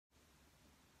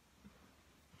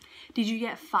Did you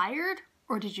get fired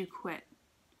or did you quit?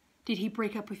 Did he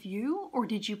break up with you or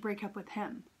did you break up with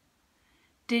him?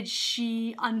 Did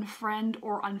she unfriend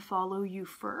or unfollow you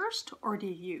first or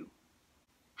did you?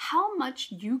 How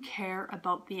much you care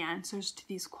about the answers to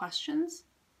these questions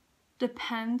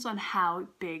depends on how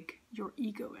big your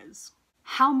ego is.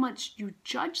 How much you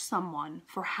judge someone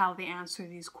for how they answer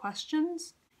these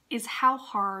questions is how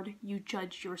hard you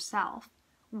judge yourself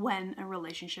when a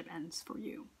relationship ends for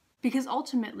you. Because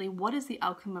ultimately, what is the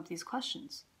outcome of these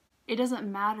questions? It doesn't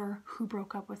matter who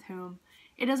broke up with whom.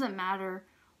 It doesn't matter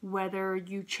whether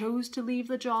you chose to leave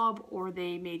the job or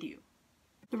they made you.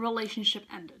 The relationship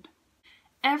ended.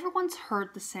 Everyone's heard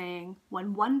the saying,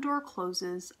 when one door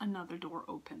closes, another door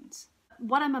opens.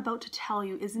 What I'm about to tell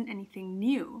you isn't anything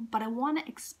new, but I want to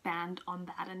expand on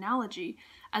that analogy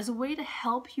as a way to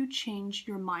help you change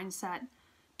your mindset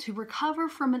to recover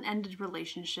from an ended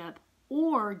relationship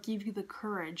or give you the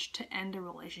courage to end a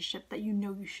relationship that you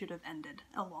know you should have ended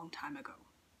a long time ago.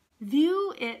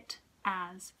 View it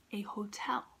as a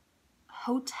hotel.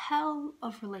 Hotel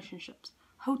of relationships.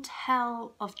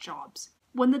 Hotel of jobs.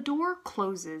 When the door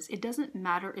closes, it doesn't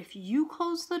matter if you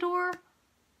close the door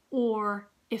or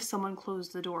if someone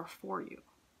closed the door for you.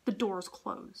 The door's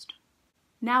closed.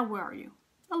 Now where are you?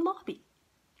 A lobby.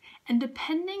 And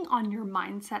depending on your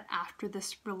mindset after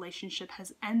this relationship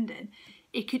has ended,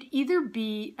 it could either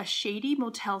be a shady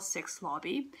Motel 6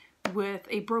 lobby with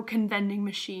a broken vending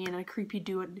machine and a creepy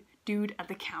dude at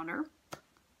the counter,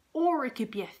 or it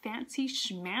could be a fancy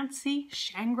schmancy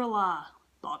Shangri-La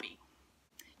lobby.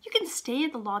 You can stay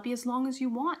at the lobby as long as you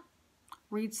want.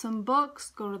 Read some books,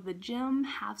 go to the gym,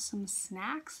 have some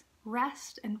snacks,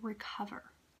 rest and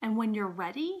recover. And when you're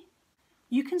ready,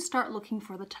 you can start looking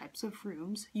for the types of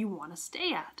rooms you want to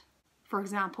stay at. For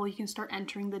example, you can start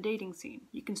entering the dating scene.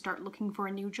 You can start looking for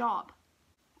a new job.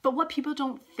 But what people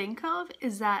don't think of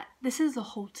is that this is a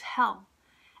hotel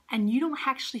and you don't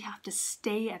actually have to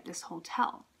stay at this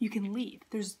hotel. You can leave.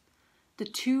 There's the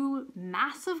two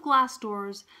massive glass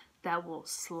doors that will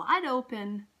slide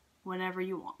open whenever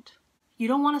you want. You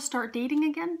don't want to start dating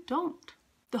again? Don't.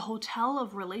 The hotel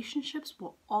of relationships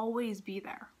will always be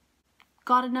there.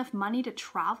 Got enough money to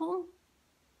travel?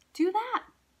 Do that.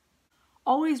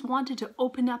 Always wanted to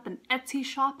open up an Etsy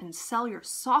shop and sell your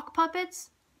sock puppets?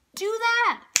 Do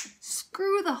that.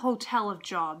 Screw the hotel of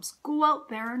jobs. Go out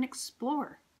there and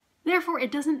explore. Therefore,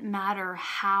 it doesn't matter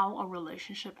how a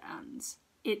relationship ends.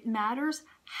 It matters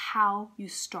how you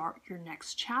start your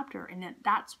next chapter, and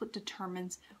that's what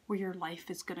determines where your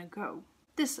life is going to go.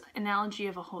 This analogy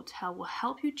of a hotel will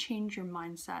help you change your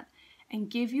mindset and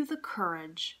give you the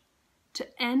courage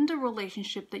to end a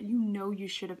relationship that you know you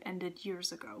should have ended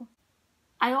years ago.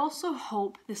 I also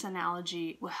hope this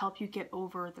analogy will help you get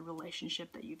over the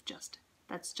relationship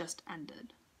that's just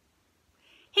ended.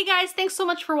 Hey guys, thanks so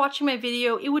much for watching my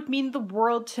video. It would mean the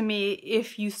world to me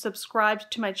if you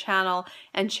subscribed to my channel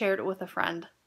and shared it with a friend.